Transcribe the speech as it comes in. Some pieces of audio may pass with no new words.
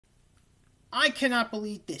I cannot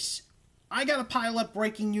believe this. I got to pile up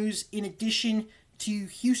breaking news in addition to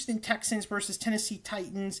Houston Texans versus Tennessee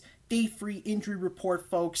Titans day 3 injury report,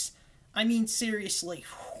 folks. I mean, seriously.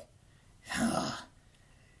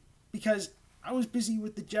 Because I was busy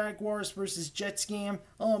with the Jaguars versus Jets game.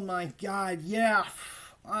 Oh my god, yeah.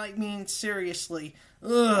 I mean, seriously.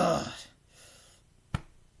 Ugh.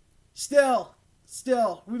 Still,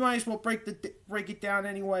 we might as well break it down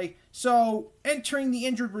anyway. So, entering the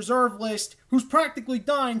injured reserve list, who's practically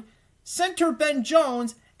done, center Ben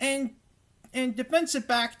Jones and defensive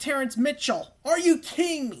back Terrance Mitchell. Are you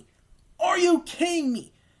kidding me? Are you kidding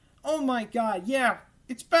me? Oh my god, yeah.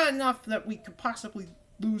 It's bad enough that we could possibly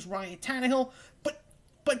lose Ryan Tannehill,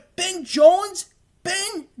 but Ben Jones?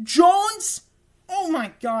 Ben Jones? Oh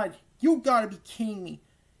my god, you gotta be kidding me.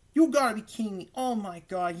 You gotta be kidding me. Oh my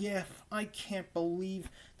god, yeah. I can't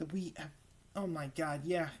believe that we have... Oh my god,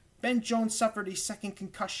 yeah. Ben Jones suffered a second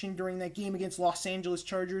concussion during that game against Los Angeles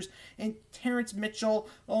Chargers. And Terrance Mitchell,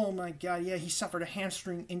 oh my god, yeah, he suffered a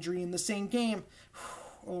hamstring injury in the same game.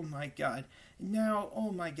 Oh my god. Now,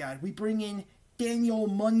 oh my god, we bring in Daniel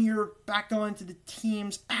Munyer back onto the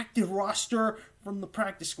team's active roster from the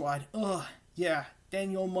practice squad. Ugh, yeah,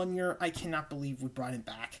 Daniel Munyer, I cannot believe we brought him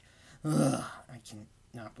back. Ugh, I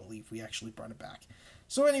cannot believe we actually brought him back.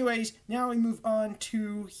 So anyways, now we move on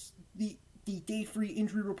to the day 3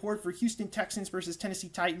 injury report for Houston Texans versus Tennessee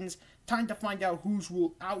Titans. Time to find out who's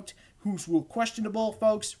ruled out, who's ruled questionable,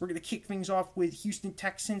 folks. We're going to kick things off with Houston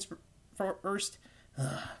Texans first.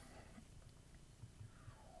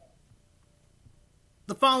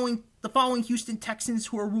 The following Houston Texans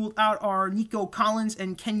who are ruled out are Nico Collins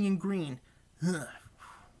and Kenyon Green.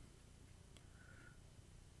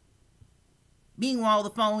 Meanwhile, the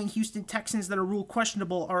following Houston Texans that are ruled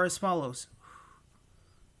questionable are as follows.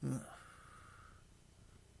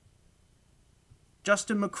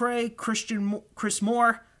 Justin McCray, Chris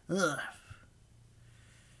Moore.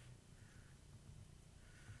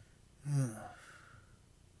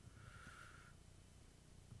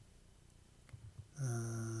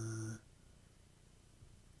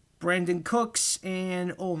 Brandon Cooks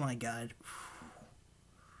and oh my god.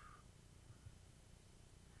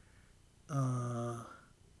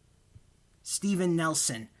 Steven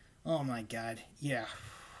Nelson. Oh my god. Yeah.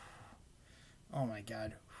 Oh my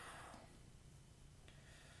god.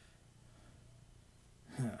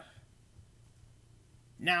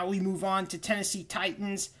 Now we move on to Tennessee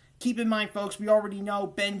Titans. Keep in mind, folks, we already know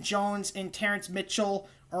Ben Jones and Terrance Mitchell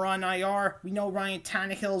are on IR. We know Ryan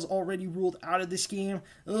Tannehill is already ruled out of this game.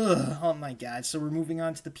 Ugh, oh my god. So we're moving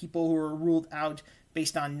on to the people who are ruled out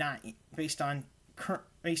based on not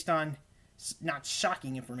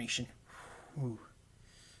shocking information. Ooh.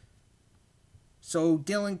 So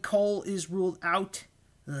Dylan Cole is ruled out.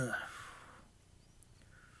 Ugh.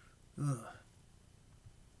 Ugh.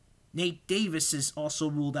 Nate Davis is also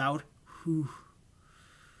ruled out. Whew.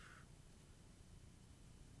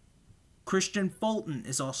 Christian Fulton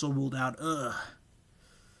is also ruled out. Ugh.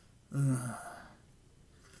 Ugh.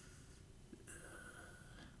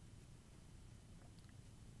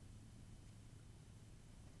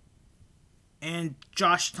 And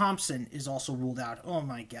Josh Thompson is also ruled out. Oh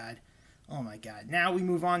my god. Oh my god. Now we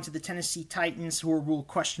move on to the Tennessee Titans who are ruled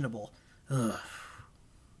questionable. Ugh.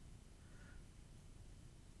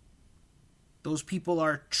 Those people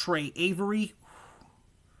are Trey Avery,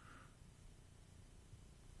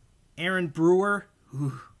 Aaron Brewer,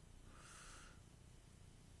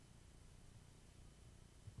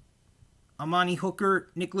 Amani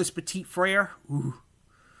Hooker, Nicholas Petit-Frere,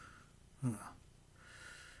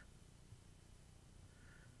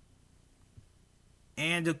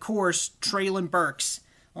 and of course, Treylon Burks.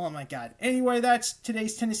 Oh my god. Anyway, that's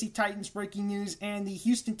today's Tennessee Titans breaking news and the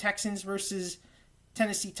Houston Texans versus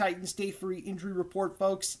Tennessee Titans day 3 injury report,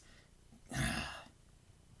 folks.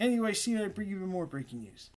 Anyway, see you later. Bring you even more breaking news.